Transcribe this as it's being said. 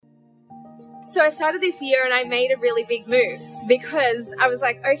So I started this year and I made a really big move because I was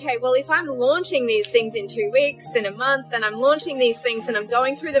like, okay, well, if I'm launching these things in 2 weeks, in a month, and I'm launching these things and I'm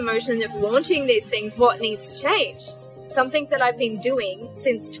going through the motion of launching these things, what needs to change? Something that I've been doing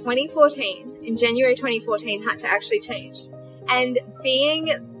since 2014, in January 2014, had to actually change. And being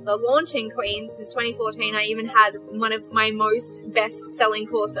the launching queen since 2014, I even had one of my most best-selling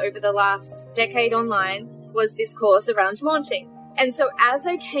course over the last decade online was this course around launching. And so as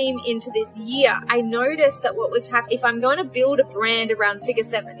I came into this year, I noticed that what was happening, if I'm going to build a brand around Figure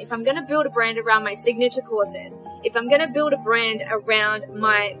 7, if I'm going to build a brand around my signature courses, if I'm going to build a brand around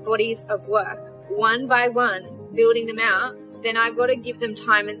my bodies of work, one by one, building them out, then I've got to give them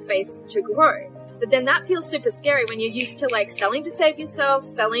time and space to grow. But then that feels super scary when you're used to like selling to save yourself,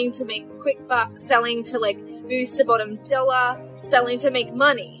 selling to make quick bucks, selling to like boost the bottom dollar, selling to make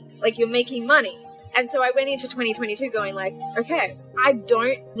money, like you're making money. And so I went into 2022 going like, okay, I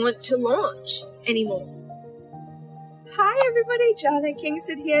don't want to launch anymore. Hi everybody, Jana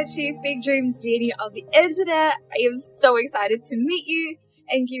Kingston here, Chief Big Dreams Deity of the Internet. I am so excited to meet you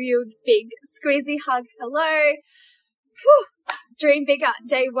and give you a big squeezy hug. Hello. Whew. Dream bigger,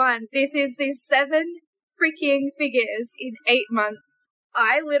 day one. This is the 7 freaking figures in 8 months.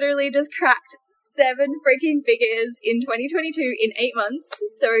 I literally just cracked 7 freaking figures in 2022 in 8 months.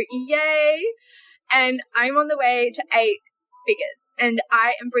 So yay. And I'm on the way to 8 figures. And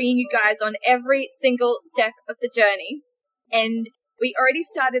I am bringing you guys on every single step of the journey. And we already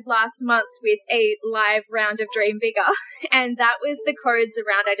started last month with a live round of Dream Bigger. And that was the codes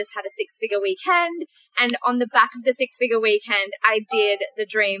around. I just had a 6-figure weekend. And on the back of the 6-figure weekend, I did the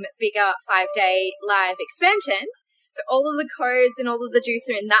Dream Bigger 5-day live expansion. So all of the codes and all of the juice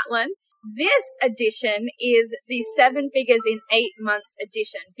are in that one. This edition is the 7 figures in 8 months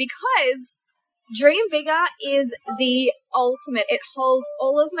edition because Dream Bigger is the ultimate. It holds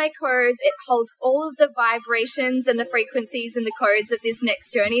all of my codes. It holds all of the vibrations and the frequencies and the codes of this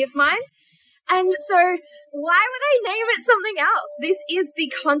next journey of mine. And so why would I name it something else? This is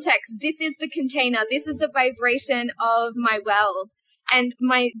the context. This is the container. This is the vibration of my world. And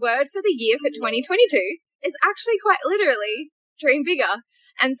my word for the year for 2022 is actually quite literally Dream Bigger.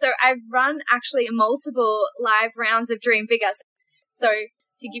 And so I've run actually multiple live rounds of Dream Bigger. So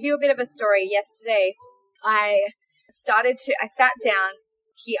to give you a bit of a story, yesterday I sat down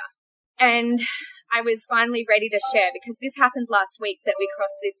here and I was finally ready to share because this happened last week that we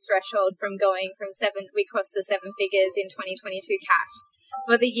crossed this threshold from going from 7, we crossed the 7 figures in 2022 cash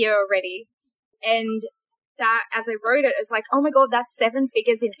for the year already. And that as I wrote it, it's like, oh my God, that's 7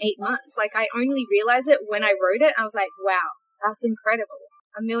 figures in 8 months. Like I only realized it when I wrote it. I was like, wow, that's incredible.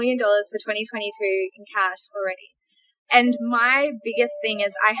 $1 million for 2022 in cash already. And my biggest thing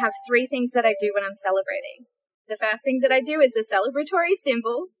is I have 3 things that I do when I'm celebrating. The first thing that I do is a celebratory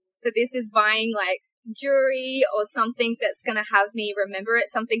symbol. So this is buying like jewelry or something that's going to have me remember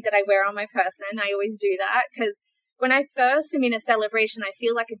it, something that I wear on my person. I always do that because when I first am in a celebration, I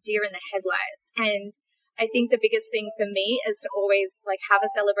feel like a deer in the headlights. And I think the biggest thing for me is to always like have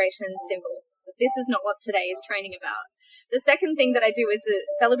a celebration symbol. But this is not what today is training about. The second thing that I do is a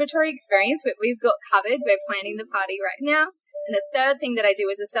celebratory experience that we've got covered. We're planning the party right now. And the third thing that I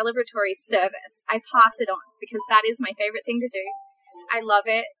do is a celebratory service. I pass it on because that is my favorite thing to do. I love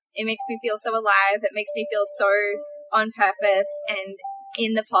it. It makes me feel so alive. It makes me feel so on purpose and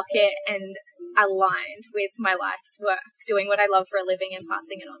in the pocket and aligned with my life's work, doing what I love for a living and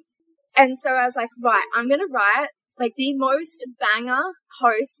passing it on. And so I was like, right, I'm going to write like the most banger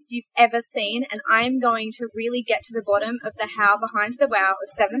post you've ever seen, and I'm going to really get to the bottom of the how behind the wow of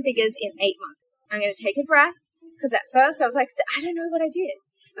 7 figures in 8 months. I'm going to take a breath because at first I was like, I don't know what I did.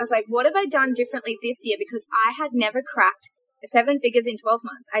 I was like, what have I done differently this year? Because I had never cracked 7 figures in 12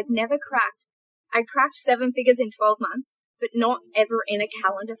 months. I cracked 7 figures in 12 months, but not ever in a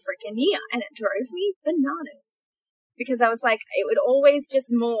calendar freaking year. And it drove me bananas because I was like, it would always just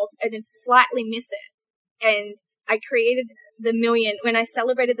morph and slightly miss it. And I created the million when I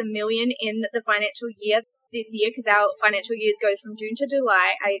celebrated the million in the financial year this year, because our financial years goes from June to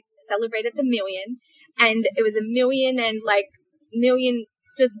July. I celebrated the million, and it was million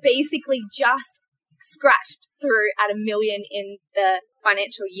just basically just scratched through at 1 million in the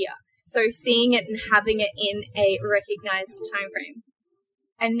financial year. So seeing it and having it in a recognized time frame.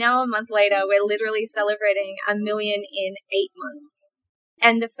 And now a month later, we're literally celebrating 1 million in 8 months.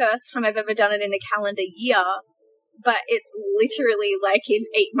 And the first time I've ever done it in a calendar year, but it's literally like in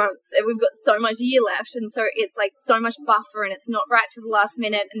 8 months and we've got so much year left. And so it's like so much buffer and it's not right to the last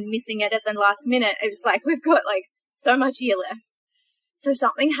minute and missing it at the last minute. It's like we've got like so much year left. So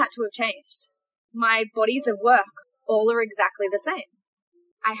something had to have changed. My bodies of work all are exactly the same.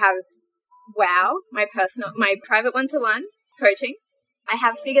 I have WOW, my private one-to-one coaching. I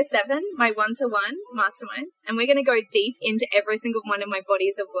have Figure 7, my one-to-one mastermind, and we're going to go deep into every single one of my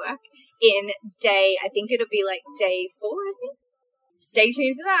bodies of work in I think it'll be like day 4, I think. Stay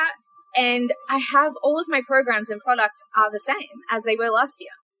tuned for that. And I have all of my programs and products are the same as they were last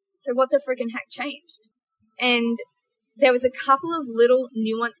year. So what the freaking heck changed? And there was a couple of little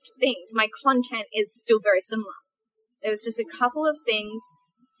nuanced things. My content is still very similar. There was just a couple of things,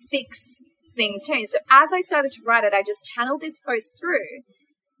 6 things changed. So as I started to write it, I just channeled this post through,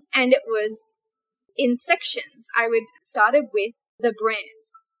 and it was in sections. I started with the brand,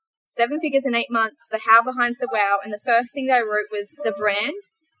 7 figures in 8 months, the how behind the wow. And the first thing that I wrote was the brand,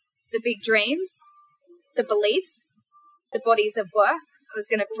 the big dreams, the beliefs, the bodies of work. I was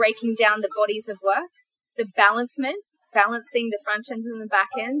going to breaking down the bodies of work, the balancing the front ends and the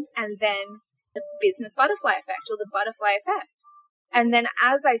back ends, and then the business butterfly effect or the butterfly effect. And then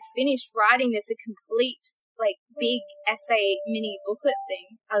as I finished writing this, a complete like big essay mini booklet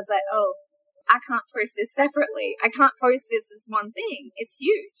thing, I was like, oh, I can't post this separately. I can't post this as one thing. It's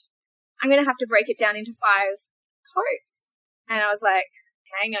huge. I'm going to have to break it down into 5 posts. And I was like,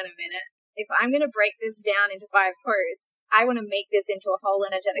 hang on a minute. If I'm going to break this down into 5 posts, I want to make this into a whole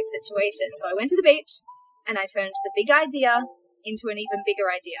energetic situation. So I went to the beach and I turned the big idea into an even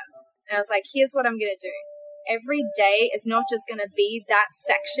bigger idea. And I was like, here's what I'm going to do. Every day is not just going to be that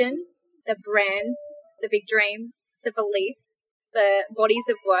section, the brand, the big dreams, the beliefs, the bodies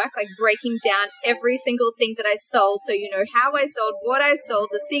of work, like breaking down every single thing that I sold. So you know how I sold, what I sold,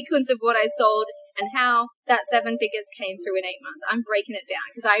 the sequence of what I sold, and how that 7 figures came through in 8 months. I'm breaking it down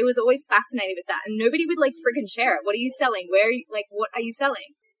because I was always fascinated with that. And nobody would like freaking share it. What are you selling? Where are you, like, what are you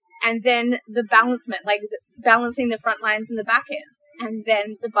selling? And then the balancement, like balancing the front lines and the back ends. And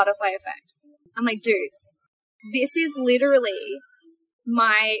then the butterfly effect. I'm like, dudes, this is literally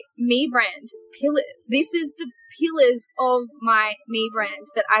my me brand pillars. This is the pillars of my me brand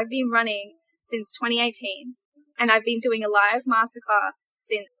that I've been running since 2018. And I've been doing a live masterclass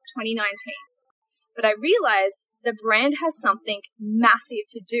since 2019. But I realized the brand has something massive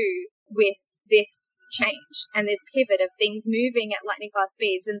to do with this change and this pivot of things moving at lightning fast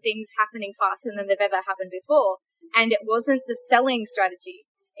speeds and things happening faster than they've ever happened before. And it wasn't the selling strategy.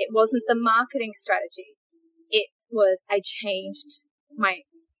 It wasn't the marketing strategy. It was I changed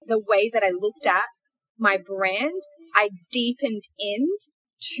the way that I looked at my brand. I deepened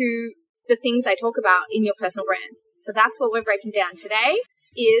into the things I talk about in your personal brand. So that's what we're breaking down today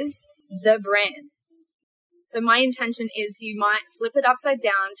is the brand. So my intention is you might flip it upside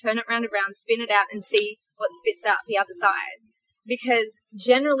down, turn it round and round, spin it out and see what spits out the other side. Because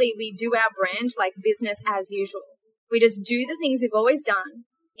generally we do our brand like business as usual. We just do the things we've always done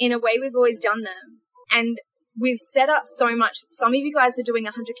in a way we've always done them. And we've set up so much. Some of you guys are doing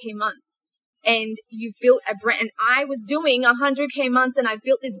 100K months and you've built a brand. And I was doing 100K months and I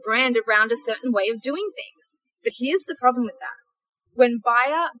built this brand around a certain way of doing things. But here's the problem with that. When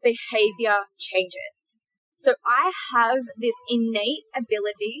buyer behavior changes. So I have this innate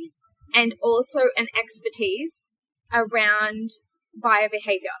ability and also an expertise around buyer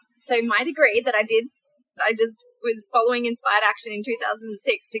behavior. So my degree that I just was following Inspired Action in 2006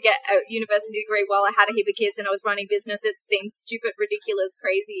 to get a university degree while I had a heap of kids and I was running business. It seems stupid, ridiculous,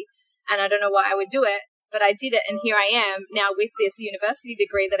 crazy, and I don't know why I would do it, but I did it, and here I am now with this university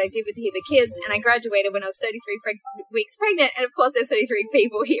degree that I did with a heap of kids, and I graduated when I was 33 weeks pregnant, and of course there's 33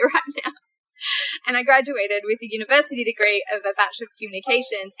 people here right now. And I graduated with a university degree of a Bachelor of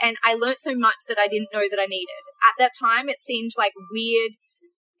Communications, and I learned so much that I didn't know that I needed. At that time, it seemed like weird,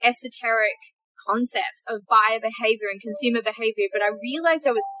 esoteric concepts of buyer behavior and consumer behavior, but I realized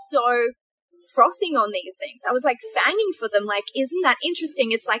I was so frothing on these things. I was like singing for them, like, isn't that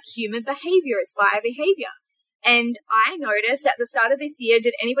interesting? It's like human behavior, it's buyer behavior. And I noticed at the start of this year,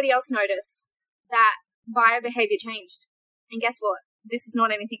 did anybody else notice that buyer behavior changed? And guess what? This is not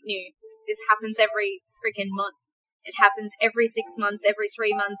anything new. This happens every freaking month. It happens every 6 months, every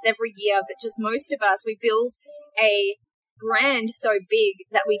 3 months, every year. But just most of us, we build a brand so big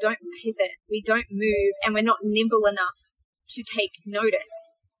that we don't pivot, we don't move, and we're not nimble enough to take notice.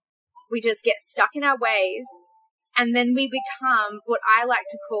 We just get stuck in our ways, and then we become what I like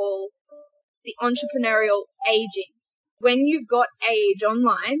to call the entrepreneurial aging. When you've got age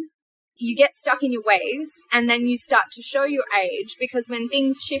online, you get stuck in your ways, and then you start to show your age, because when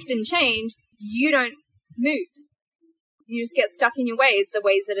things shift and change, you don't move. You just get stuck in your ways, the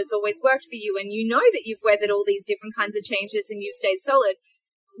ways that it's always worked for you, and you know that you've weathered all these different kinds of changes and you've stayed solid.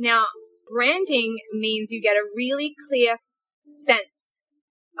 Now, branding means you get a really clear sense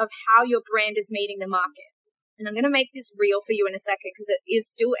of how your brand is meeting the market. And I'm going to make this real for you in a second because it is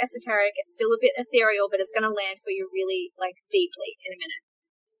still esoteric. It's still a bit ethereal, but it's going to land for you really like deeply in a minute.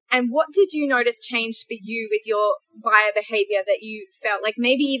 And what did you notice changed for you with your buyer behavior that you felt like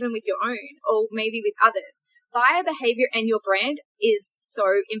maybe even with your own or maybe with others? Buyer behavior and your brand is so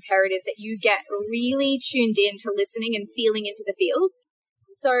imperative that you get really tuned in to listening and feeling into the field.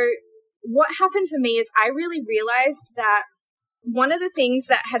 So what happened for me is I really realized that one of the things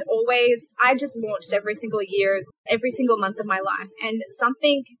that had always, I just launched every single year, every single month of my life. And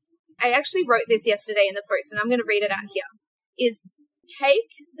something, I actually wrote this yesterday in the post and I'm going to read it out here, is take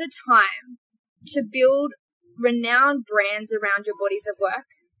the time to build renowned brands around your bodies of work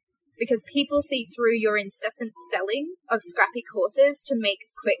because people see through your incessant selling of scrappy courses to make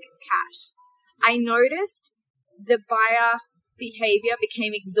quick cash. I noticed the buyer behavior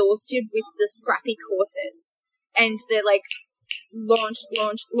became exhausted with the scrappy courses and the like launch.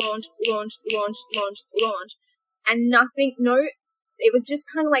 And nothing, it was just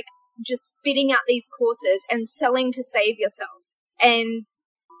kind of like just spitting out these courses and selling to save yourself. And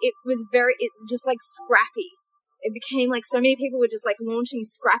it's just like scrappy. It became like so many people were just like launching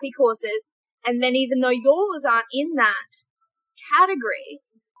scrappy courses. And then even though yours aren't in that category,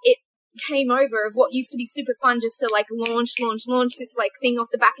 it came over of what used to be super fun just to like launch this like thing off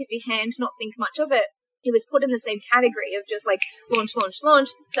the back of your hand, not think much of it. It was put in the same category of just like launch,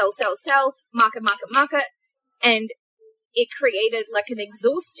 sell, market. And it created like an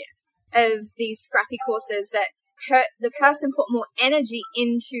exhaustion of these scrappy courses that the person put more energy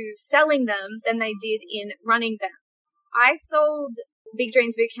into selling them than they did in running them. I sold Big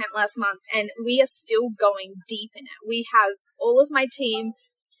Dreams Bootcamp last month and we are still going deep in it. We have all of my team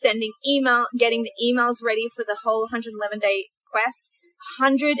sending getting the emails ready for the whole 111-day quest,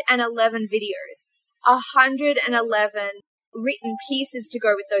 111 videos, 111 written pieces to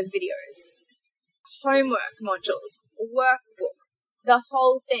go with those videos, homework modules, workbooks, the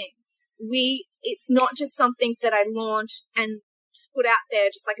whole thing. It's not just something that I launch and just put out there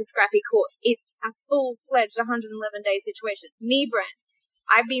just like a scrappy course. It's a full-fledged 111-day situation. Me brand.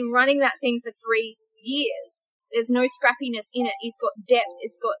 I've been running that thing for 3 years. There's no scrappiness in it. It's got depth.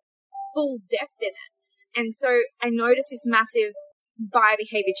 It's got full depth in it. And so I noticed this massive buyer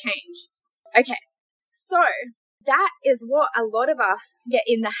behavior change. Okay, so that is what a lot of us get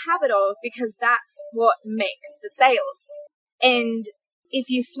in the habit of because that's what makes the sales. And if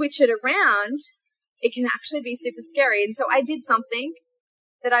you switch it around, it can actually be super scary. And so I did something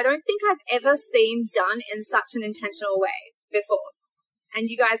that I don't think I've ever seen done in such an intentional way before. And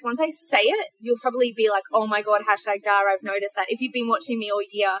you guys, once I say it, you'll probably be like, oh my God, #Dara, I've noticed that. If you've been watching me all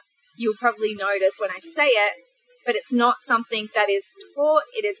year, you'll probably notice when I say it, but it's not something that is taught.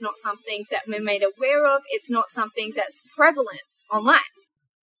 It is not something that we're made aware of. It's not something that's prevalent online.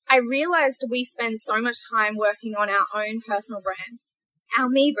 I realized we spend so much time working on our own personal brand, our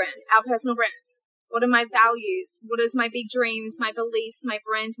me brand, our personal brand. What are my values? What is my big dreams, my beliefs, my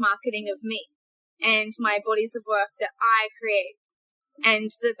brand marketing of me and my bodies of work that I create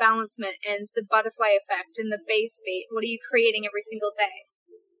and the balancement and the butterfly effect and the base beat? What are you creating every single day?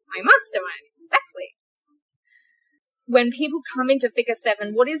 My mastermind, exactly. When people come into Figure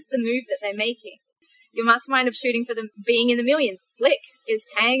 7, what is the move that they're making? Your mastermind of shooting for being in the millions, Flick, is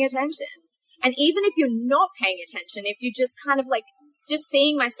paying attention. And even if you're not paying attention, if you're just kind of like just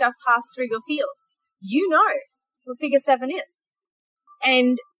seeing my stuff pass through your field, you know what Figure 7 is.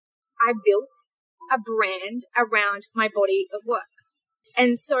 And I built a brand around my body of work.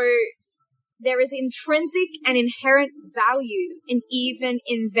 And so there is intrinsic and inherent value in even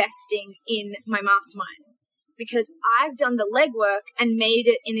investing in my mastermind because I've done the legwork and made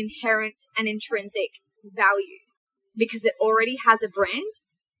it an inherent and intrinsic value because it already has a brand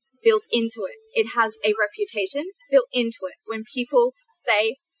built into it. It has a reputation built into it. When people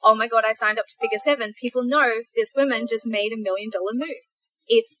say, oh my God, I signed up to Figure 7, people know this woman just made $1 million move.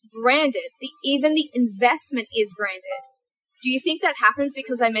 It's branded. Even the investment is branded. Do you think that happens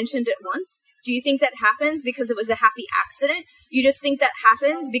because I mentioned it once? Do you think that happens because it was a happy accident? You just think that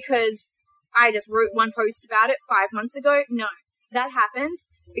happens because I just wrote one post about it 5 months ago? No, that happens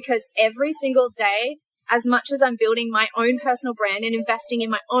because every single day, as much as I'm building my own personal brand and investing in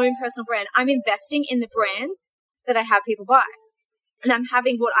my own personal brand, I'm investing in the brands that I have people buy. And I'm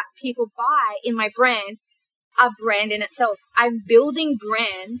having what people buy in my brand a brand in itself. I'm building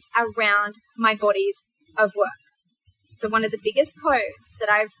brands around my bodies of work. So one of the biggest codes that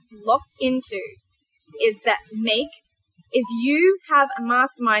I've locked into is that if you have a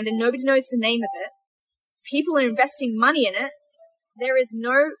mastermind and nobody knows the name of it, people are investing money in it, there is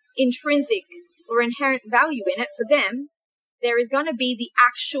no intrinsic or inherent value in it for them. There is going to be the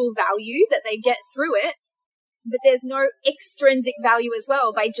actual value that they get through it but there's no extrinsic value as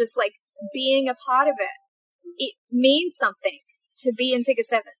well by just like being a part of it. It means something to be in figure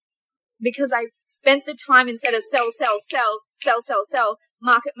 7 because I spent the time instead of sell,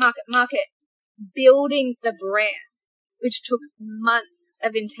 market, building the brand, which took months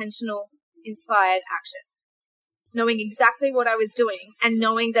of intentional, inspired action. Knowing exactly what I was doing and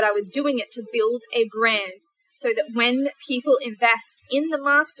knowing that I was doing it to build a brand so that when people invest in the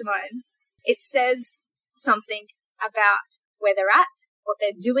mastermind, it says something about where they're at, what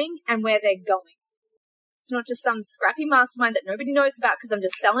they're doing, and where they're going. It's not just some scrappy mastermind that nobody knows about because I'm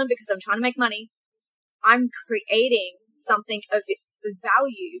just selling because I'm trying to make money. I'm creating something of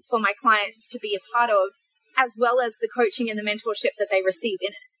value for my clients to be a part of, as well as the coaching and the mentorship that they receive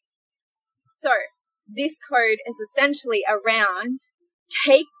in it. So this code is essentially around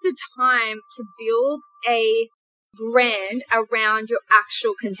take the time to build a brand around your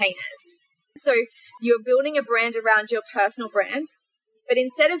actual containers. So you're building a brand around your personal brand, but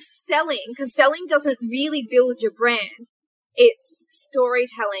instead of selling, because selling doesn't really build your brand, it's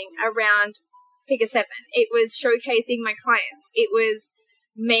storytelling around figure 7. It was showcasing my clients. It was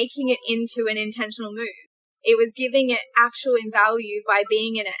making it into an intentional move. It was giving it actual value by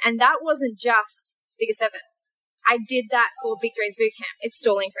being in it. And that wasn't just figure 7. I did that for Big Dreams Bootcamp. It's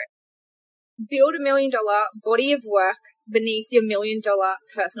stalling for it. Build $1 million body of work beneath your $1 million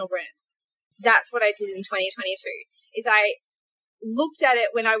personal brand. That's what I did in 2022, is I looked at it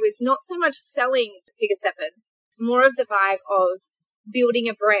when I was not so much selling figure 7, more of the vibe of building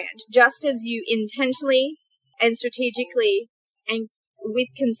a brand, just as you intentionally and strategically and with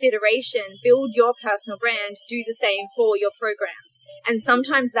consideration build your personal brand, do the same for your programs. And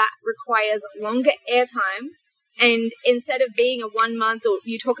sometimes that requires longer airtime. And instead of being a 1 month or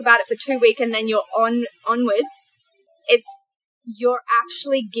you talk about it for 2 weeks and then you're onwards, it's you're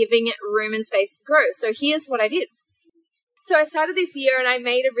actually giving it room and space to grow. So here's what I did. So I started this year and I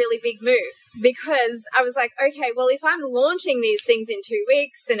made a really big move because I was like, okay, well, if I'm launching these things in 2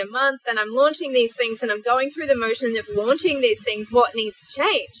 weeks, in a month, and I'm launching these things and I'm going through the motions of launching these things, what needs to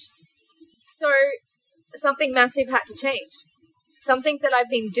change? So something massive had to change. Something that I've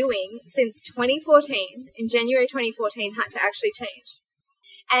been doing since 2014, in January 2014, had to actually change.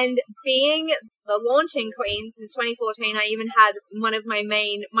 And being the launching queen since 2014, I even had one of my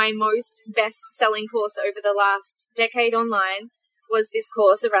most best-selling course over the last decade online was this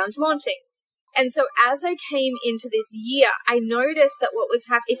course around launching. And so as I came into this year, I noticed that what was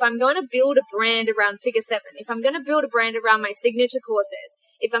happening, if I'm going to build a brand around figure 7, if I'm going to build a brand around my signature courses,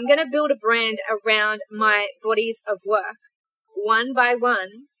 if I'm going to build a brand around my bodies of work, one by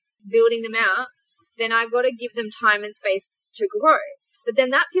one, building them out, then I've got to give them time and space to grow. But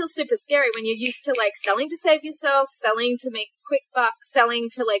then that feels super scary when you're used to like selling to save yourself, selling to make quick bucks, selling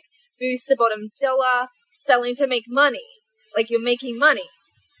to like boost the bottom dollar, selling to make money, like you're making money.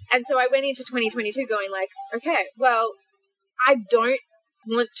 And so I went into 2022 going like, okay, well, I don't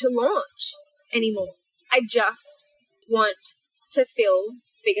want to launch anymore. I just want to fill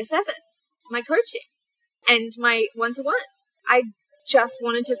figure 7, my coaching and my one-to-one. I just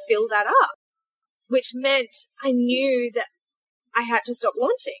wanted to fill that up, which meant I knew that I had to stop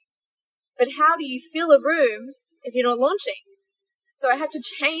launching. But how do you fill a room if you're not launching? So I had to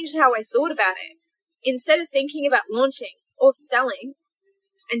change how I thought about it. Instead of thinking about launching or selling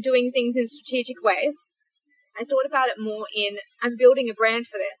and doing things in strategic ways, I thought about it more in, I'm building a brand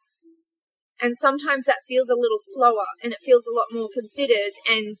for this. And sometimes that feels a little slower and it feels a lot more considered,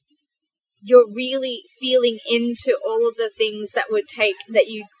 and you're really feeling into all of the things that would take that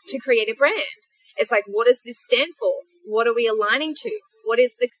you to create a brand. It's like, what does this stand for? What are we aligning to? What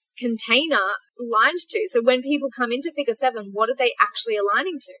is the container aligned to? So when people come into figure 7, what are they actually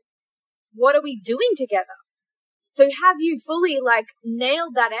aligning to? What are we doing together? So have you fully like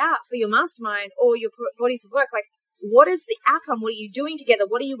nailed that out for your mastermind or your bodies of work? Like, what is the outcome? What are you doing together?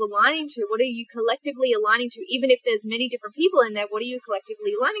 What are you aligning to? What are you collectively aligning to? Even if there's many different people in there, what are you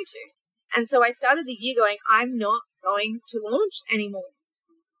collectively aligning to? And so I started the year going, I'm not going to launch anymore.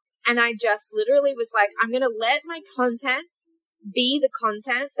 And I just literally was like, I'm going to let my content be the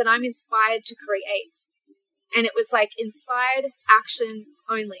content that I'm inspired to create. And it was like inspired action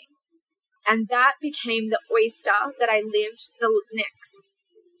only. And that became the oyster that I lived the next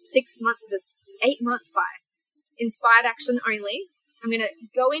 8 months by. Inspired action only. I'm going to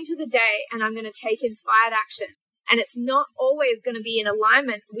go into the day and I'm going to take inspired action. And it's not always going to be in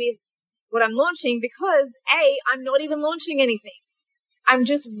alignment with what I'm launching because I'm not even launching anything. I'm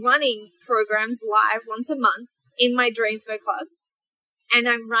just running programs live once a month in my Dreamspo Club. And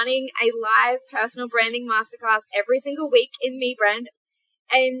I'm running a live personal branding masterclass every single week in Me Brand.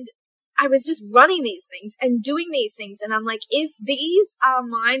 And I was just running these things and doing these things. And I'm like, if these are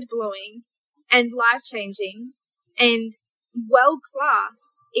mind-blowing and life-changing and world-class,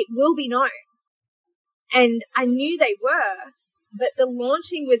 it will be known. And I knew they were, but the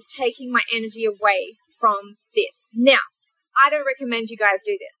launching was taking my energy away from this. Now, I don't recommend you guys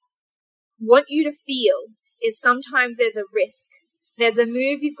do this. What you to feel is sometimes there's a risk. There's a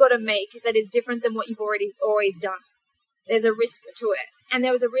move you've got to make that is different than what you've always done. There's a risk to it. And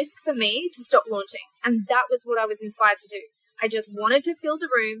there was a risk for me to stop launching. And that was what I was inspired to do. I just wanted to fill the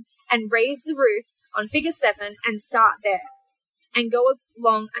room and raise the roof on figure 7 and start there. And go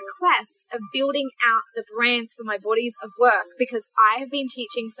along a quest of building out the brands for my bodies of work, because I have been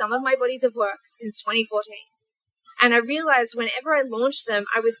teaching some of my bodies of work since 2014. And I realized whenever I launched them,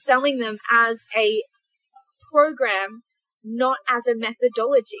 I was selling them as a program, not as a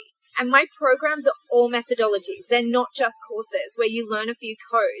methodology. And my programs are all methodologies. They're not just courses where you learn a few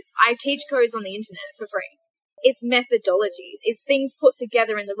codes. I teach codes on the internet for free. It's methodologies. It's things put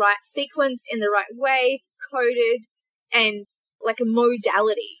together in the right sequence, in the right way, coded, and like a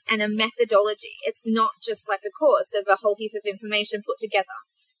modality and a methodology. It's not just like a course of a whole heap of information put together.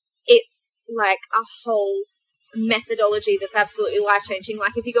 It's like a whole methodology that's absolutely life-changing.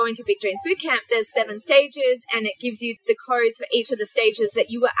 Like if you go into Big Dreams Bootcamp, there's 7 stages and it gives you the codes for each of the stages that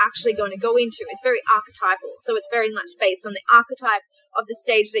you are actually going to go into. It's very archetypal. So it's very much based on the archetype of the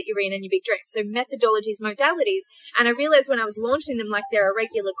stage that you're in your big dream. So methodologies, modalities. And I realized when I was launching them like they're a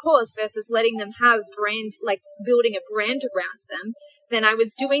regular course versus letting them have brand, like building a brand around them, then I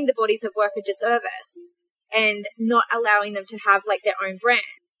was doing the bodies of work a disservice and not allowing them to have like their own brand.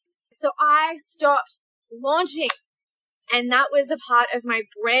 So I stopped launching, and that was a part of my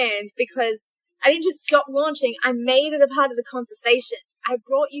brand because I didn't just stop launching. I made it a part of the conversation. I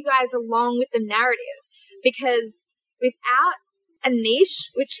brought you guys along with the narrative, because without a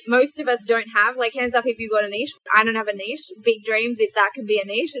niche, which most of us don't have, like hands up if you've got a niche. I don't have a niche. Big Dreams, if that can be a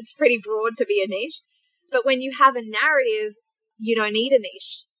niche, it's pretty broad to be a niche. But when you have a narrative, you don't need a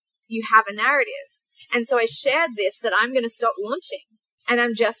niche. You have a narrative. And so I shared this, that I'm going to stop launching and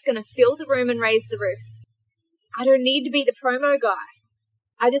I'm just going to fill the room and raise the roof. I don't need to be the promo guy.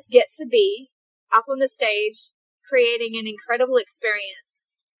 I just get to be up on the stage, creating an incredible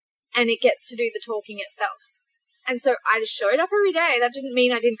experience, and it gets to do the talking itself. And so I just showed up every day. That didn't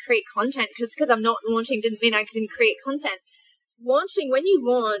mean I didn't create content, because I'm not launching didn't mean I didn't create content. Launching, when you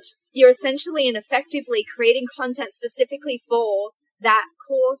launch, you're essentially and effectively creating content specifically for that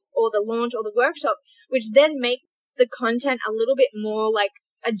course or the launch or the workshop, which then makes the content a little bit more like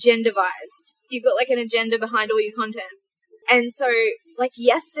agenda-vised. You've got like an agenda behind all your content. And so like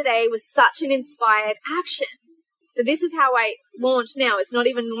yesterday was such an inspired action. So this is how I launch now. It's not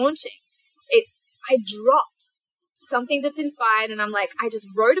even launching. I drop something that's inspired, and I'm like, I just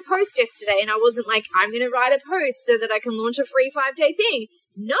wrote a post yesterday, and I wasn't like, I'm going to write a post so that I can launch a free 5-day thing.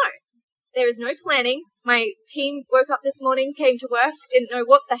 No, there is no planning. My team woke up this morning, came to work, didn't know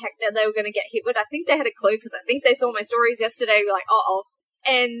what the heck that they were going to get hit with. I think they had a clue because I think they saw my stories yesterday. We're like, uh-oh.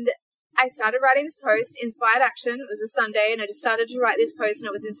 And I started writing this post, Inspired Action. It was a Sunday, and I just started to write this post, and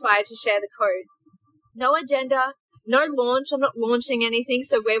I was inspired to share the codes. No agenda, no launch. I'm not launching anything,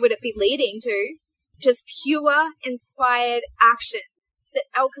 so where would it be leading to? Just pure inspired action that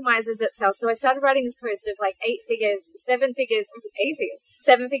alchemizes itself. So I started writing this post of like 7 figures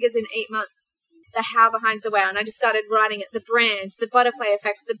in 8 months. The how behind the wow. And I just started writing it, the brand, the butterfly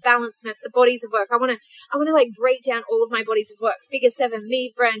effect, the balancement, the bodies of work. I want to like break down all of my bodies of work. Figure 7,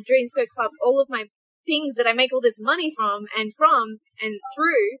 me, brand, Dreamspo Club, all of my things that I make all this money from and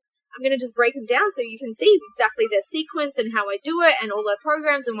through. I'm going to just break them down so you can see exactly their sequence and how I do it and all the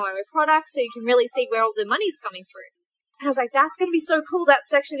programs and my products, so you can really see where all the money's coming through. And I was like, that's going to be so cool. That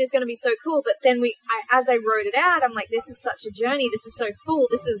section is going to be so cool. But then as I wrote it out, I'm like, this is such a journey. This is so full.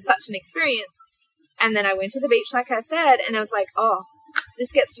 This is such an experience. And then I went to the beach, like I said, and I was like, oh,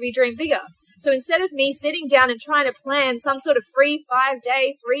 this gets to be dream bigger. So instead of me sitting down and trying to plan some sort of free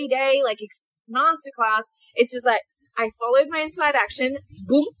 5-day, 3-day, like masterclass, it's just like, I followed my inspired action.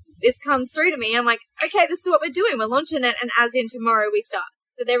 Boom. This comes through to me, and I'm like, okay, this is what we're doing. We're launching it, and as in tomorrow we start.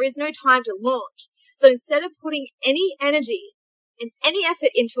 So there is no time to launch. So instead of putting any energy and any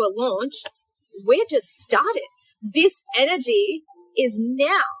effort into a launch, we're just started. This energy is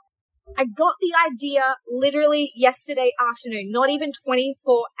now. I got the idea literally yesterday afternoon, not even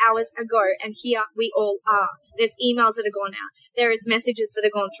 24 hours ago, and here we all are. There's emails that have gone out. There is messages that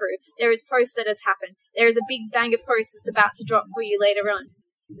have gone through. There is posts that has happened. There is a big bang of posts that's about to drop for you later on.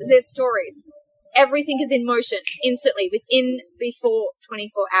 There's stories. Everything is in motion instantly before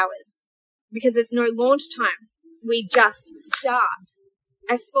 24 hours, because there's no launch time. We just start.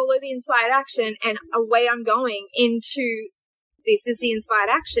 I follow the inspired action, and away I'm going into, this is the inspired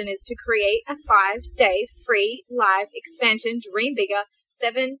action, is to create a 5-day free live expansion, dream bigger,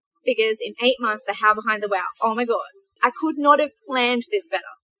 7 figures in 8 months, the how behind the wow. Oh my God. I could not have planned this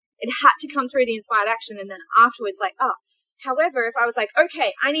better. It had to come through the inspired action, and then afterwards, like, oh. However, if I was like,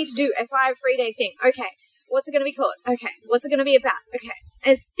 okay, I need to do a 5 free-day thing. Okay, what's it going to be called? Okay, what's it going to be about? Okay.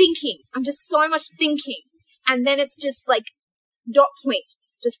 And it's thinking. I'm just so much thinking. And then it's just like dot point.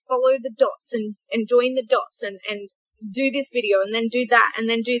 Just follow the dots and join the dots and do this video and then do that and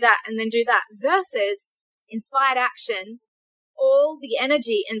then do that and then do that. Versus inspired action, all the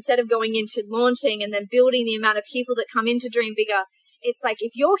energy, instead of going into launching and then building the amount of people that come into Dream Bigger, it's like,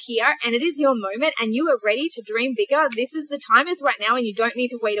 if you're here and it is your moment and you are ready to dream bigger, this is the time is right now, and you don't need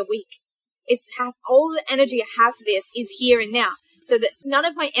to wait a week. It's all the energy I have for this is here and now, so that none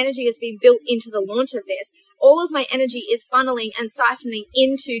of my energy is being built into the launch of this. All of my energy is funneling and siphoning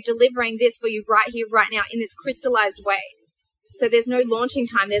into delivering this for you right here, right now, in this crystallized way. So there's no launching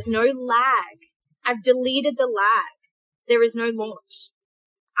time. There's no lag. I've deleted the lag. There is no launch.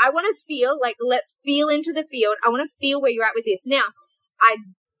 I want to feel like, let's feel into the field. I want to feel where you're at with this. Now, I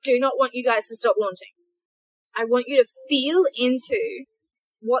do not want you guys to stop launching. I want you to feel into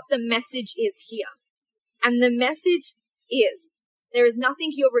what the message is here. And the message is, there is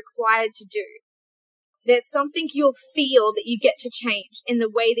nothing you're required to do. There's something you'll feel that you get to change in the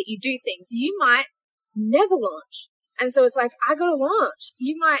way that you do things. You might never launch. And so it's like, I got to launch.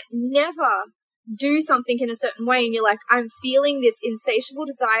 You might never do something in a certain way, and you're like, I'm feeling this insatiable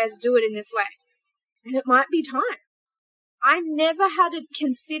desire to do it in this way. And it might be time. I never had it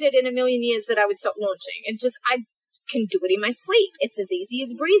considered in a million years that I would stop launching. I can do it in my sleep. It's as easy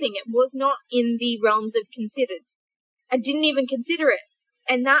as breathing. It was not in the realms of considered. I didn't even consider it.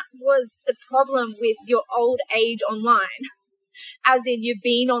 And that was the problem with your old age online. As in, you've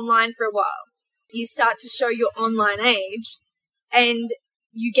been online for a while. You start to show your online age, and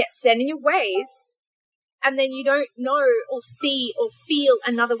you get set in your ways, and then you don't know or see or feel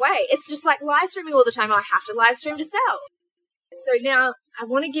another way. It's just like live streaming all the time. I have to live stream to sell. So now I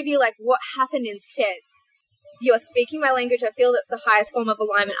want to give you like what happened instead. You're speaking my language. I feel that's the highest form of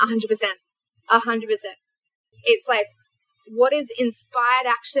alignment, 100%. 100%. It's like, what is inspired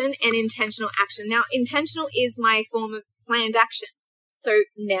action and intentional action? Now, intentional is my form of planned action. So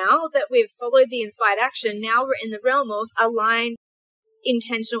now that we've followed the inspired action, now we're in the realm of aligned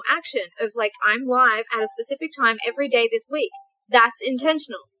intentional action of like, I'm live at a specific time every day this week. That's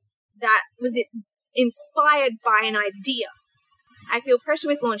intentional. That was it, inspired by an idea. I feel pressure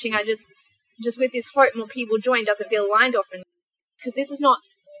with launching. I just with this hope more people join doesn't feel aligned often, because this is not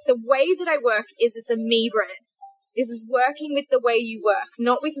the way that I work. Is it's a me brand. This is working with the way you work,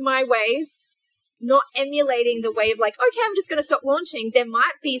 not with my ways, not emulating the way of like, okay, I'm just going to stop launching. There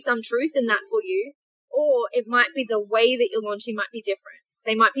might be some truth in that for you, or it might be the way that you're launching might be different.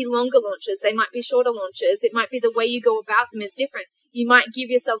 They might be longer launches. They might be shorter launches. It might be the way you go about them is different. You might give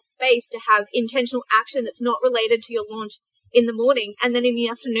yourself space to have intentional action that's not related to your launch in the morning, and then in the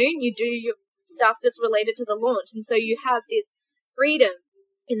afternoon you do your stuff that's related to the launch. And so you have this freedom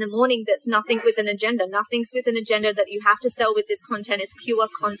in the morning that's nothing with an agenda. Nothing's with an agenda that you have to sell with this content. It's pure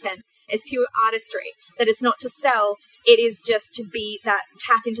content. It's pure artistry. That it's not to sell. It is just to be that,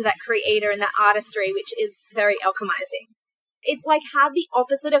 tap into that creator and that artistry, which is very alchemizing. It's like had the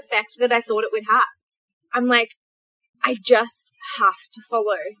opposite effect that I thought it would have. I'm like, I just have to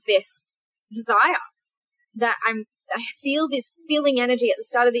follow this desire that I feel this feeling energy at the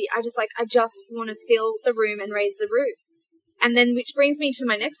start of I just want to fill the room and raise the roof. And then, which brings me to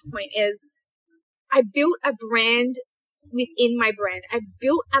my next point is, I built a brand within my brand. I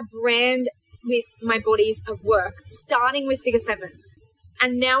built a brand with my bodies of work, starting with Figure 7.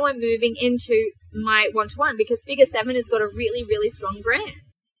 And now I'm moving into my one-to-one, because Figure 7 has got a really, really strong brand.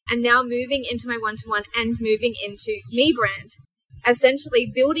 And now moving into my one-to-one and moving into me brand.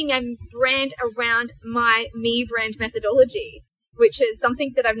 Essentially building a brand around my me brand methodology, which is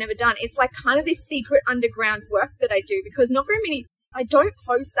something that I've never done. It's like kind of this secret underground work that I do, because not very many, I don't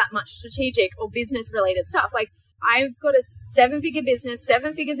post that much strategic or business related stuff. Like, I've got a 7-figure business,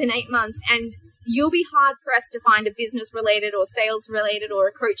 7 figures in 8 months, and you'll be hard pressed to find a business related or sales related or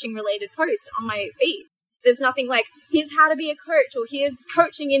a coaching related post on my feed. There's nothing like, here's how to be a coach, or here's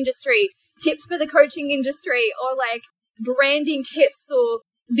coaching industry, tips for the coaching industry, or like branding tips or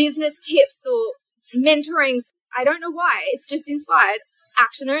business tips or mentorings. I don't know why. It's just inspired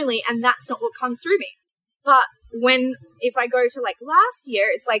action only, and that's not what comes through me. But if I go to like last year,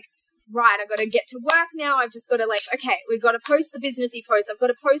 it's like, right, I've got to get to work now. I've just got to like, okay, we've got to post the businessy posts. I've got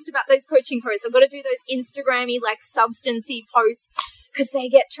to post about those coaching posts. I've got to do those Instagrammy, like substancey posts because they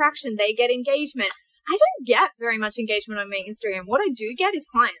get traction, they get engagement. I don't get very much engagement on my Instagram. What I do get is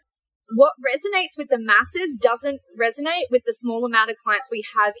clients. What resonates with the masses doesn't resonate with the small amount of clients we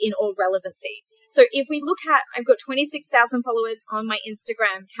have in all relevancy. So if we look at, I've got 26,000 followers on my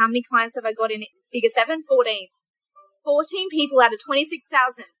Instagram. How many clients have I got in figure 7? 14. 14 people out of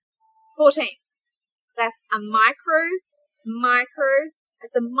 26,000. 14. That's a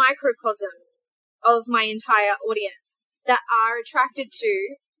it's a microcosm of my entire audience that are attracted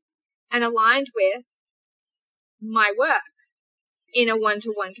to and aligned with my work in a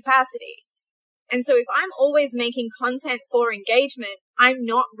one-to-one capacity. And so if I'm always making content for engagement, I'm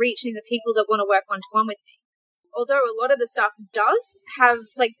not reaching the people that want to work one-to-one with me. Although a lot of the stuff does have,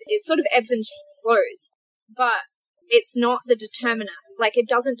 like, it sort of ebbs and flows, but it's not the determiner. Like, it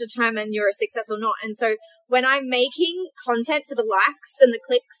doesn't determine you're a success or not. And so when I'm making content for the likes and the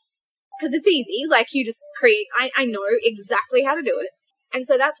clicks, because it's easy, like, you just create, I know exactly how to do it. And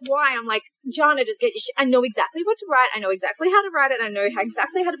so that's why I'm like, Jana, just get your shit. I know exactly what to write. I know exactly how to write it. I know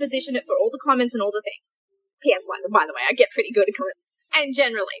exactly how to position it for all the comments and all the things. P.S. By the way, I get pretty good at comments. And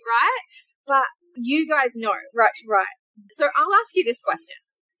generally, right? But you guys know, right to write. So I'll ask you this question.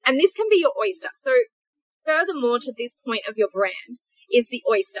 And this can be your oyster. So furthermore to this point of your brand is the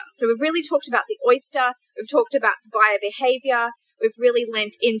oyster. So we've really talked about the oyster. We've talked about the buyer behavior. We've really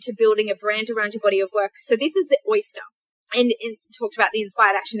lent into building a brand around your body of work. So this is the oyster. And talked about the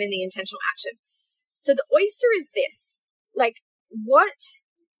inspired action and the intentional action. So the oyster is this. Like, what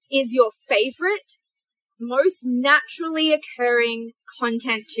is your favorite, most naturally occurring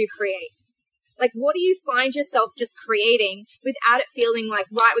content to create? Like, what do you find yourself just creating without it feeling like,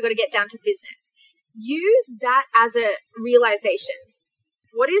 right, we've got to get down to business? Use that as a realization.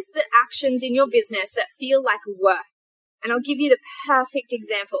 What is the actions in your business that feel like work? And I'll give you the perfect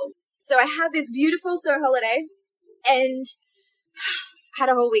example. So I had this beautiful holiday and had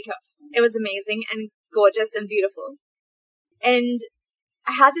a whole week off. It was amazing and gorgeous and beautiful. And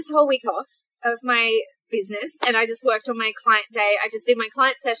I had this whole week off of my business and I just worked on my client day. I just did my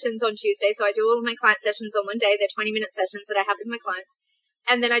client sessions on Tuesday. So I do all of my client sessions on one day. They're 20-minute sessions that I have with my clients.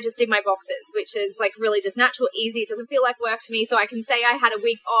 And then I just did my boxes, which is like really just natural, easy. It doesn't feel like work to me. So I can say I had a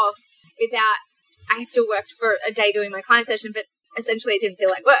week off without, I still worked for a day doing my client session, but essentially it didn't feel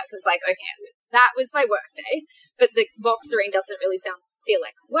like work. It was like, okay, that was my work day, but the boxering doesn't really feel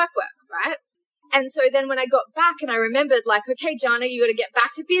like work, right? And so then when I got back and I remembered, like, okay, Jana, you got to get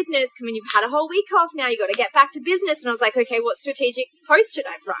back to business. Come on, you've had a whole week off now. You got to get back to business. And I was like, okay, what strategic post should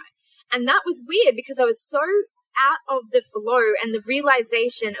I write? And that was weird because I was so out of the flow and the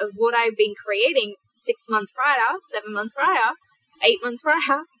realization of what I've been creating 6 months prior, 7 months prior, 8 months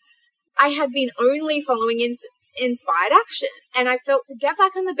prior. I had been only following inspired action. And I felt to get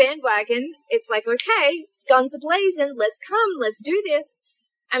back on the bandwagon, it's like, okay, guns are blazing. Let's do this.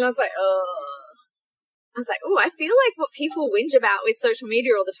 And I was like, I feel like what people whinge about with social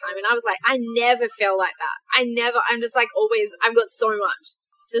media all the time. And I was like, I never feel like that. I'm just like always, I've got so much.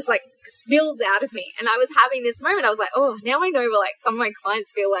 Just like spills out of me. And I was having this moment. I was like, oh, now I know what like some of my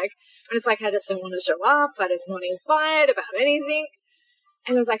clients feel like. And it's like, I just don't want to show up. I just not inspired about anything.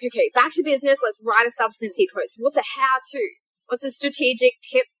 And I was like, okay, back to business. Let's write a substancy post. What's a how-to? What's a strategic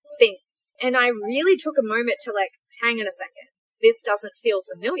tip thing? And I really took a moment to like, hang on a second. This doesn't feel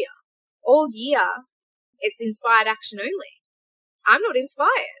familiar. All year, it's inspired action only. I'm not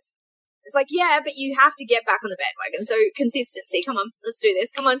inspired. It's like, yeah, but you have to get back on the bandwagon. So consistency. Come on, let's do this.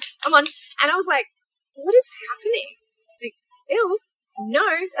 Come on. And I was like, what is happening? Like, ew, no,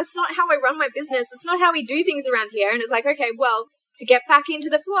 that's not how I run my business. That's not how we do things around here. And it's like, okay, well, to get back into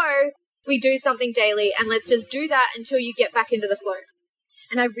the flow, we do something daily and let's just do that until you get back into the flow.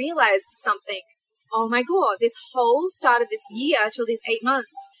 And I realized something. Oh my God, this whole start of this year till these 8 months,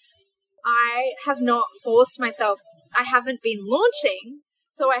 I have not forced myself. I haven't been launching.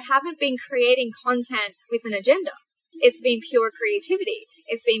 So I haven't been creating content with an agenda. It's been pure creativity.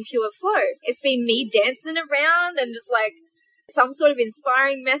 It's been pure flow. It's been me dancing around and just like some sort of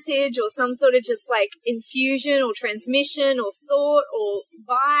inspiring message or some sort of just like infusion or transmission or thought or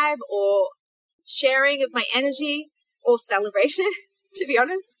vibe or sharing of my energy or celebration, to be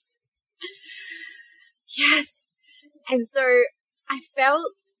honest. Yes. And so I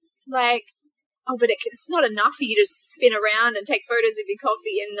felt like, oh, but it's not enough for you to spin around and take photos of your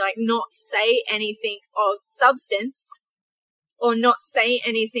coffee and like not say anything of substance or not say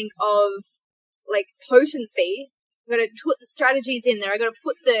anything of like potency. I've got to put the strategies in there. I've got to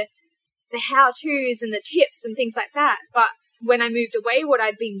put the how-tos and the tips and things like that. But when I moved away, what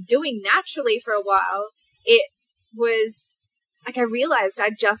I'd been doing naturally for a while, it was like I realized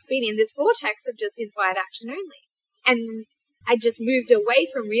I'd just been in this vortex of just inspired action only. And I just moved away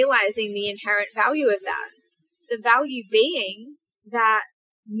from realizing the inherent value of that. The value being that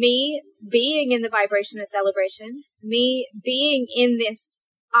me being in the vibration of celebration, me being in this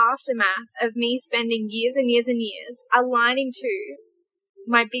aftermath of me spending years and years and years aligning to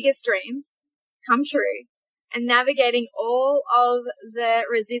my biggest dreams come true and navigating all of the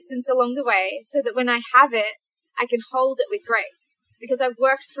resistance along the way so that when I have it, I can hold it with grace because I've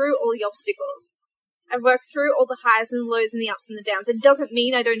worked through all the obstacles. I've worked through all the highs and lows and the ups and the downs. It doesn't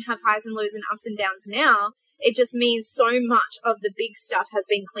mean I don't have highs and lows and ups and downs now. It just means so much of the big stuff has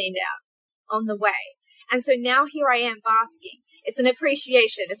been cleaned out on the way. And so now here I am basking. It's an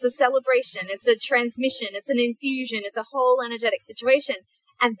appreciation. It's a celebration. It's a transmission. It's an infusion. It's a whole energetic situation.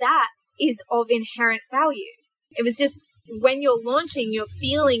 And that is of inherent value. It was just when you're launching, you're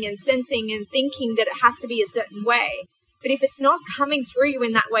feeling and sensing and thinking that it has to be a certain way. But if it's not coming through you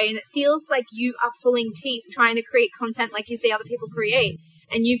in that way and it feels like you are pulling teeth trying to create content like you see other people create,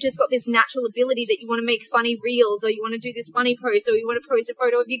 and you've just got this natural ability that you want to make funny reels, or you want to do this funny post, or you want to post a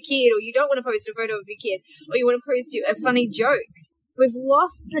photo of your kid, or you don't want to post a photo of your kid, or you want to post a funny joke. We've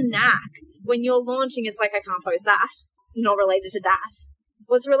lost the knack. When you're launching, it's like, I can't post that. It's not related to that.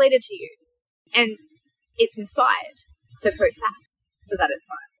 What's related to you? And it's inspired. So post that. So that is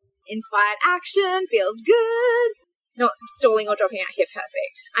fine. Inspired action feels good. Not stalling or dropping out here.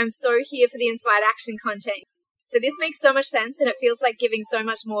 Perfect. I'm so here for the inspired action content. So this makes so much sense, and it feels like giving so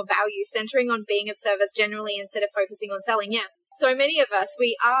much more value, centering on being of service generally instead of focusing on selling. Yeah. So many of us,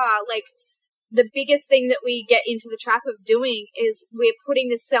 we are like, the biggest thing that we get into the trap of doing is we're putting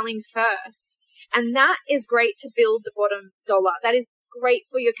the selling first. And that is great to build the bottom dollar. That is great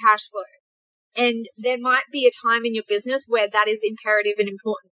for your cash flow. And there might be a time in your business where that is imperative and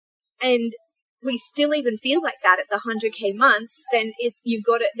important. And we still even feel like that at the 100K months, then you've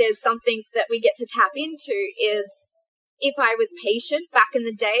got it. There's something that we get to tap into is if I was patient back in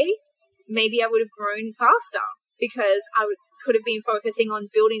the day, maybe I would have grown faster because could have been focusing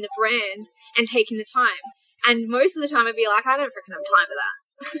on building the brand and taking the time. And most of the time I'd be like, I don't freaking have time for that.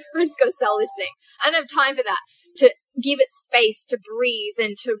 I just got to sell this thing. I don't have time for that. To give it space to breathe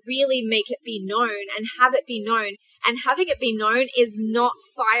and to really make it be known and have it be known. And having it be known is not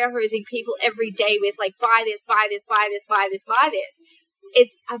fire hosing people every day with like, buy this, buy this, buy this, buy this, buy this.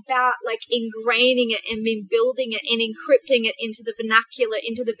 It's about like ingraining it and then building it and encrypting it into the vernacular,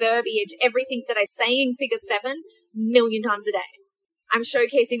 into the verbiage, everything that I say in figure 7 million times a day. I'm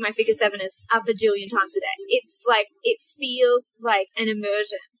showcasing my figure 7 a bajillion times a day. It's like, it feels like an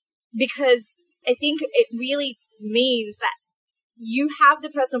immersion because I think it really means that you have the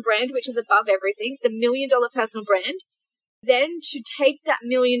personal brand, which is above everything, the $1 million personal brand. Then to take that $1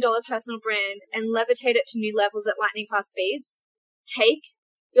 million personal brand and levitate it to new levels at lightning fast speeds, take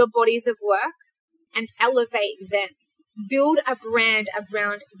your bodies of work and elevate them. Build a brand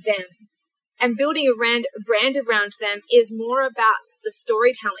around them. And building a brand around them is more about the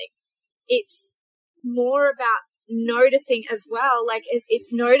storytelling. It's more about noticing as well. Like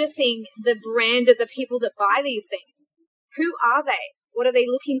it's noticing the brand of the people that buy these things. Who are they? What are they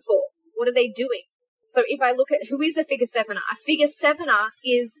looking for? What are they doing? So if I look at who is a figure 7er, a figure 7er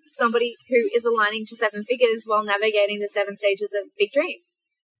is somebody who is aligning to 7 figures while navigating the 7 stages of big dreams.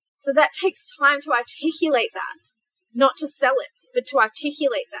 So that takes time to articulate that, not to sell it, but to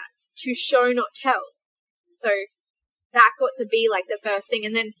articulate that, to show, not tell. So that got to be like the first thing.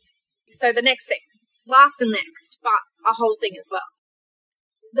 And then, so the next thing, last and next, but a whole thing as well.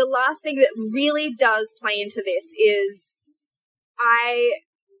 The last thing that really does play into this is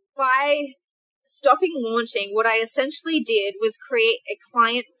by stopping launching, what I essentially did was create a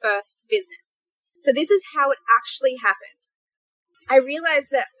client-first business. So this is how it actually happened. I realized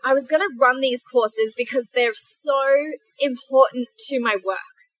that I was going to run these courses because they're so important to my work.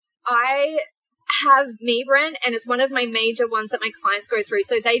 I have Me Brand, and it's one of my major ones that my clients go through.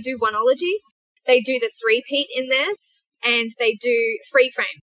 So they do oneology, they do the 3-peat in there, and they do free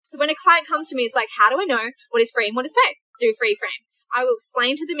frame. So when a client comes to me, it's like, how do I know what is free and what is paid? Do free frame. I will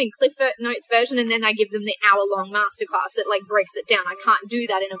explain to them in Cliff Notes version, and then I give them the hour-long masterclass that like breaks it down. I can't do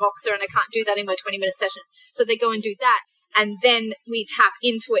that in a Voxer, and I can't do that in my 20-minute session. So they go and do that, and then we tap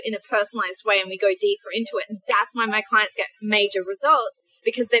into it in a personalized way, and we go deeper into it. And that's why my clients get major results,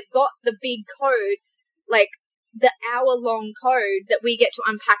 because they've got the big code, like the hour-long code that we get to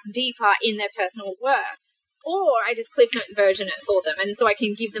unpack deeper in their personal work. Or I just Cliff Note version it for them, and so I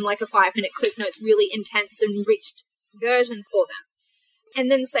can give them like a 5-minute Cliff Notes, really intense, enriched version for them. And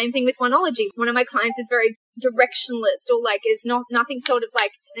then the same thing with oneology. One of my clients is very directionless or like is not nothing sort of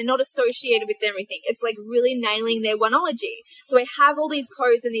like they're not associated with everything. It's like really nailing their oneology. So I have all these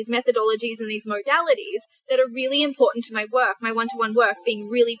codes and these methodologies and these modalities that are really important to my work, my one-to-one work being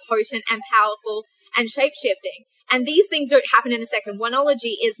really potent and powerful and shape-shifting. And these things don't happen in a second.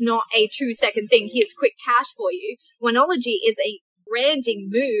 Oneology is not a 2-second thing. Here's quick cash for you. Oneology is a branding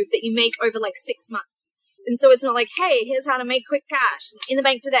move that you make over like 6 months. And so it's not like, hey, here's how to make quick cash in the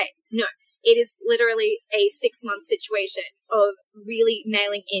bank today. No, it is literally a 6-month situation of really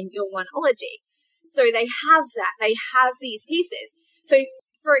nailing in your oneology. So they have that. They have these pieces. So,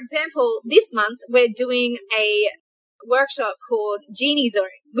 for example, this month we're doing a workshop called Genie Zone,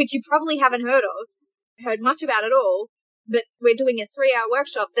 which you probably haven't heard much about at all, but we're doing a 3-hour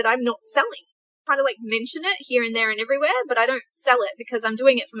workshop that I'm not selling. Kind of like mention it here and there and everywhere, but I don't sell it because I'm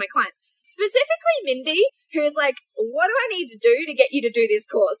doing it for my clients. Specifically Mindy, who's like, what do I need to do to get you to do this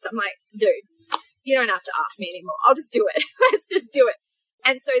course? I'm like, dude, you don't have to ask me anymore. I'll just do it. Let's just do it.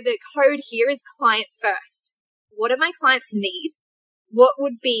 And so the code here is client first. What do my clients need? What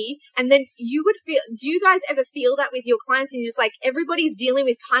would be, and then you would feel, do you guys ever feel that with your clients and you're just like, everybody's dealing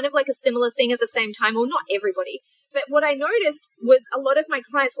with kind of like a similar thing at the same time? Well, not everybody. But what I noticed was a lot of my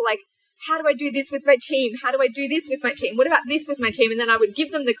clients were like, how do I do this with my team? How do I do this with my team? What about this with my team? And then I would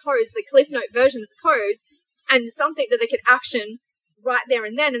give them the codes, the Cliff Note version of the codes, and something that they could action right there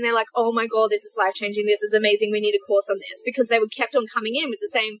and then. And they're like, oh my God, this is life-changing. This is amazing. We need a course on this, because they would kept on coming in with the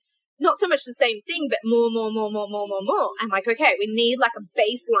same, not so much the same thing, but more. I'm like, okay, we need like a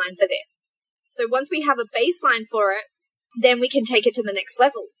baseline for this. So once we have a baseline for it, then we can take it to the next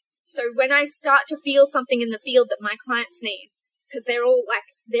level. So when I start to feel something in the field that my clients need, because they're all like,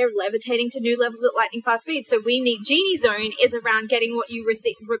 they're levitating to new levels at lightning fast speed. So we need Genie Zone is around getting what you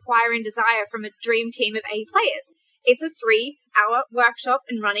require and desire from a dream team of A players. It's a 3-hour workshop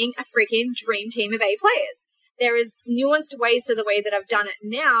and running a freaking dream team of A players. There is nuanced ways to the way that I've done it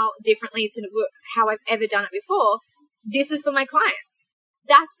now, differently to how I've ever done it before. This is for my clients.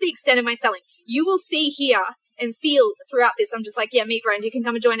 That's the extent of my selling. You will see here and feel throughout this, I'm just like, yeah, Meet Brand, you can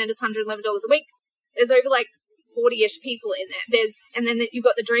come and join at $111 a week. There's over like 40-ish people in there. And then you've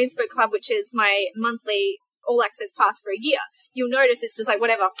got the Dreamsburg Club, which is my monthly all-access pass for a year. You'll notice it's just like,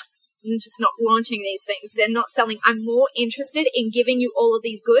 whatever, I'm just not launching these things. They're not selling. I'm more interested in giving you all of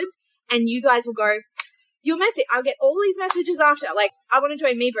these goods, and you guys will go, you'll message. I'll get all these messages after, like, I want to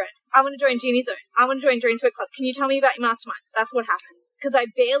join Me Brand. I want to join Genie Zone. I want to join Dreamsburg Club. Can you tell me about your mastermind? That's what happens. Because I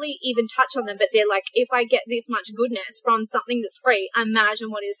barely even touch on them, but they're like, if I get this much goodness from something that's free, imagine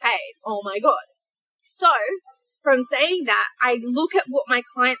what is paid. Oh my God. So from saying that, I look at what my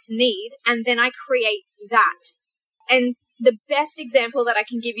clients need and then I create that. And the best example that I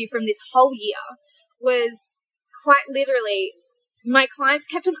can give you from this whole year was quite literally, my clients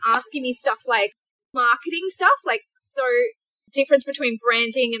kept on asking me stuff like marketing stuff, like, so difference between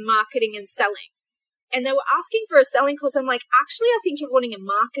branding and marketing and selling. And they were asking for a selling course. I'm like, actually, I think you're wanting a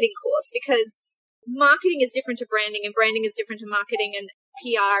marketing course, because marketing is different to branding and branding is different to marketing and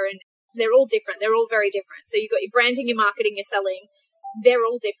PR, and they're all different. They're all very different. So you've got your branding, your marketing, your selling. They're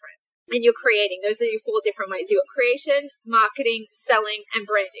all different. And you're creating. Those are your 4 different ways. You've got creation, marketing, selling, and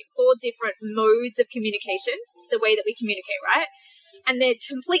branding. 4 different modes of communication, the way that we communicate, right? And they're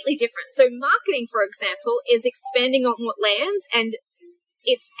completely different. So marketing, for example, is expanding on what lands, and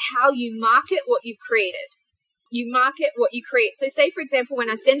it's how you market what you've created. You market what you create. So say, for example, when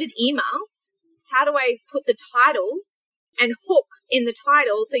I send an email, how do I put the title and hook in the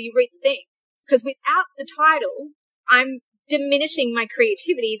title so you read the thing? Because without the title, I'm diminishing my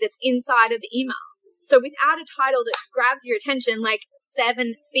creativity that's inside of the email. So without a title that grabs your attention, like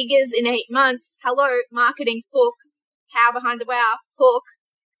 7 figures in 8 months, hello, marketing, hook, power behind the wow, hook,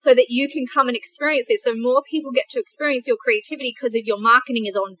 so that you can come and experience this. So more people get to experience your creativity because if your marketing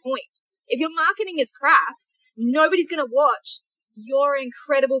is on point. If your marketing is crap, nobody's going to watch your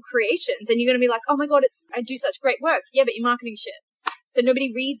incredible creations, and you're going to be like, oh my God, I do such great work. Yeah, but your marketing shit. So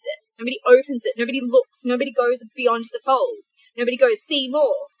nobody reads it. Nobody opens it. Nobody looks. Nobody goes beyond the fold. Nobody goes, see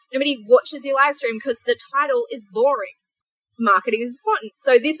more. Nobody watches your live stream because the title is boring. Marketing is important.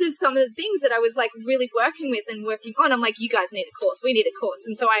 So this is some of the things that I was like really working with and working on. I'm like, you guys need a course. We need a course.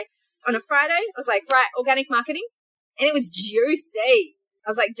 And so on a Friday, I was like, right, organic marketing. And it was juicy. I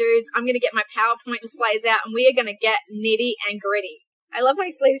was like, dudes, I'm going to get my PowerPoint displays out and we are going to get nitty and gritty. I love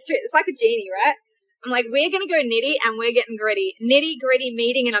my sleeves too. It's like a genie, right? I'm like, we're going to go nitty and we're getting gritty. Nitty gritty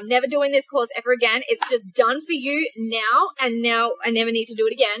meeting, and I'm never doing this course ever again. It's just done for you now, and now I never need to do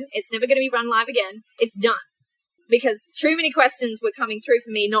it again. It's never going to be run live again. It's done. Because too many questions were coming through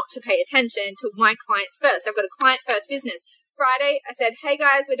for me not to pay attention to my clients first. I've got a client first business. Friday, I said, hey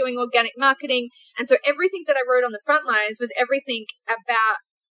guys, we're doing organic marketing. And so everything that I wrote on the front lines was everything about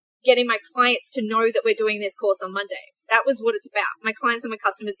getting my clients to know that we're doing this course on Monday. That was what it's about. My clients and my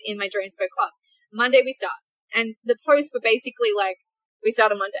customers in my Dreamspo Club. Monday we start. And the posts were basically like, we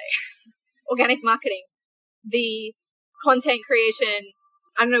start on Monday. Organic marketing, the content creation,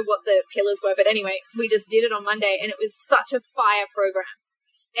 I don't know what the pillars were, but anyway, we just did it on Monday and it was such a fire program.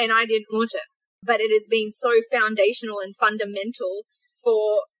 And I didn't launch it, but it has been so foundational and fundamental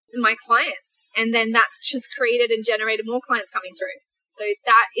for my clients. And then that's just created and generated more clients coming through. So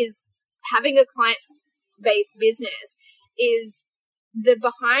that is having a client-based business is the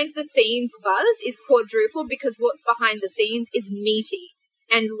behind the scenes buzz is quadrupled because what's behind the scenes is meaty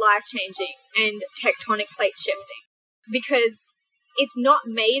and life-changing and tectonic plate shifting. Because it's not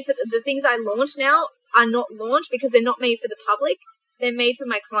made for the things I launch now are not launched because they're not made for the public. They're made for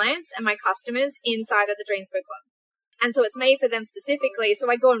my clients and my customers inside of the Dreamspo Club. And so it's made for them specifically. So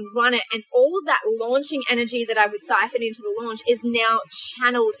I go and run it, and all of that launching energy that I would siphon into the launch is now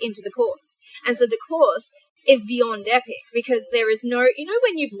channeled into the course. And so the course is beyond epic because there is no,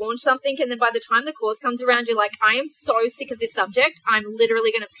 when you've launched something and then by the time the course comes around, you're like, I am so sick of this subject. I'm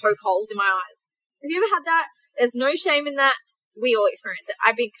literally going to poke holes in my eyes. Have you ever had that? There's no shame in that. We all experience it.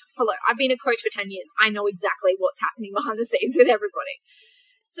 I've been a coach for 10 years. I know exactly what's happening behind the scenes with everybody.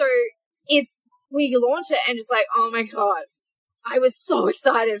 So we launch it and it's like, oh my God, I was so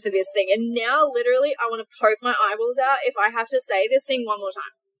excited for this thing. And now literally I want to poke my eyeballs out if I have to say this thing one more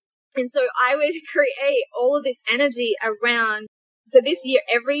time. And so I would create all of this energy around. So this year,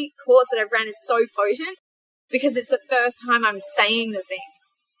 every course that I've ran is so potent because it's the first time I'm saying the things.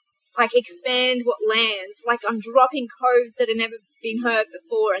 Like expand what lands. Like I'm dropping codes that have never been heard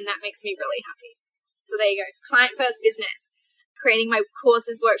before, and that makes me really happy. So there you go. Client first business. Creating my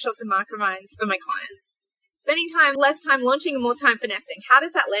courses, workshops, and masterminds for my clients. Spending less time launching and more time finessing. How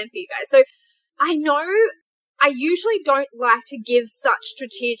does that land for you guys? So I know I usually don't like to give such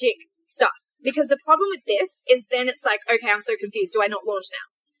strategic stuff because the problem with this is then it's like, okay, I'm so confused. Do I not launch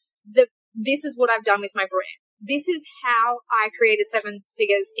now? This is what I've done with my brand. This is how I created 7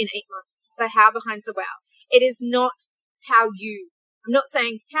 figures in 8 months. The how behind the wow. It is not I'm not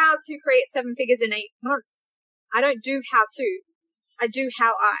saying how to create 7 figures in 8 months. I don't do how to. I do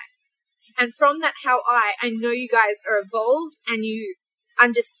how I. And from that how I know you guys are evolved and you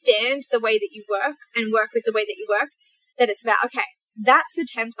understand the way that you work and work with the way that you work, that it's about, okay, that's the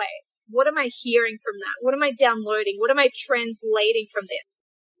template. What am I hearing from that? What am I downloading? What am I translating from this?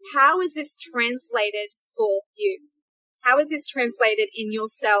 How is this translated for you? How is this translated in your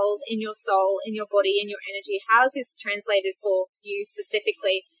cells, in your soul, in your body, in your energy? How is this translated for you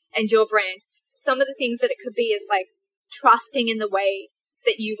specifically and your brand? Some of the things that it could be is like trusting in the way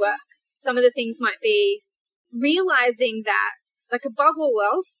that you work. Some of the things might be realizing that, like above all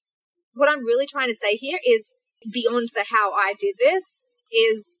else, what I'm really trying to say here is beyond the how I did this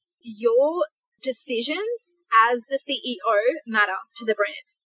is your decisions as the CEO matter to the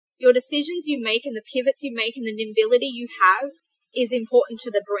brand. Your decisions you make and the pivots you make and the nimbility you have is important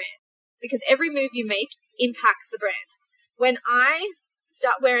to the brand because every move you make impacts the brand. When I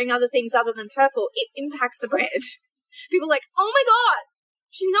start wearing other things other than purple, it impacts the brand. People are like, oh my God,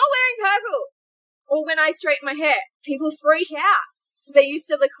 she's not wearing purple. Or when I straighten my hair, people freak out because they're used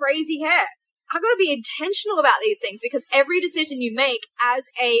to the crazy hair. I've got to be intentional about these things because every decision you make as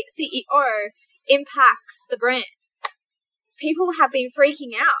a CEO impacts the brand. People have been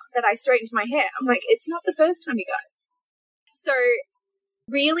freaking out that I straightened my hair. I'm like, it's not the first time, you guys. So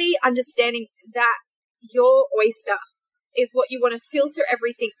really understanding that your oyster is what you want to filter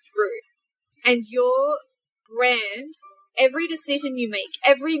everything through. And your brand, every decision you make,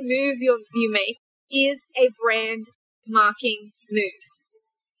 every move you make is a brand marking move.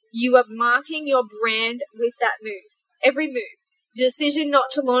 You are marking your brand with that move. Every move. Decision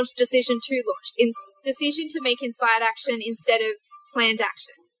not to launch, decision to launch. Decision to make inspired action instead of planned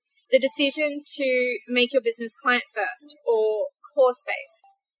action. The decision to make your business client first or course based.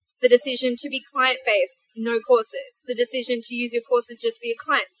 The decision to be client based, no courses. The decision to use your courses just for your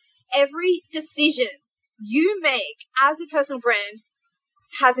clients. Every decision you make as a personal brand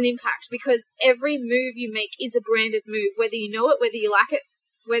has an impact because every move you make is a branded move, whether you know it, whether you like it,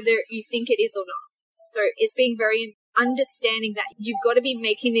 whether you think it is or not. So it's being very understanding that you've got to be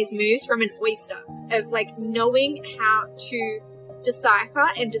making these moves from an oyster of like knowing how to decipher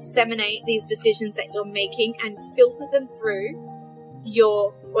and disseminate these decisions that you're making and filter them through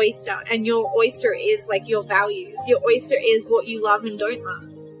your oyster. And your oyster is like your values. Your oyster is what you love and don't love,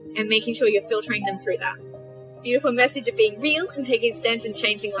 and making sure you're filtering them through that. Beautiful message of being real and taking a stand and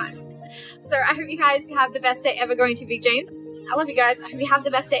changing lives. So I hope you guys have the best day ever going to Big James. I love you guys. I hope you have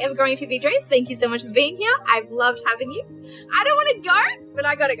the best day ever growing to big dreams. Thank you so much for being here. I've loved having you. I don't want to go, but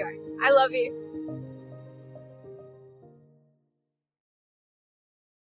I gotta go. I love you.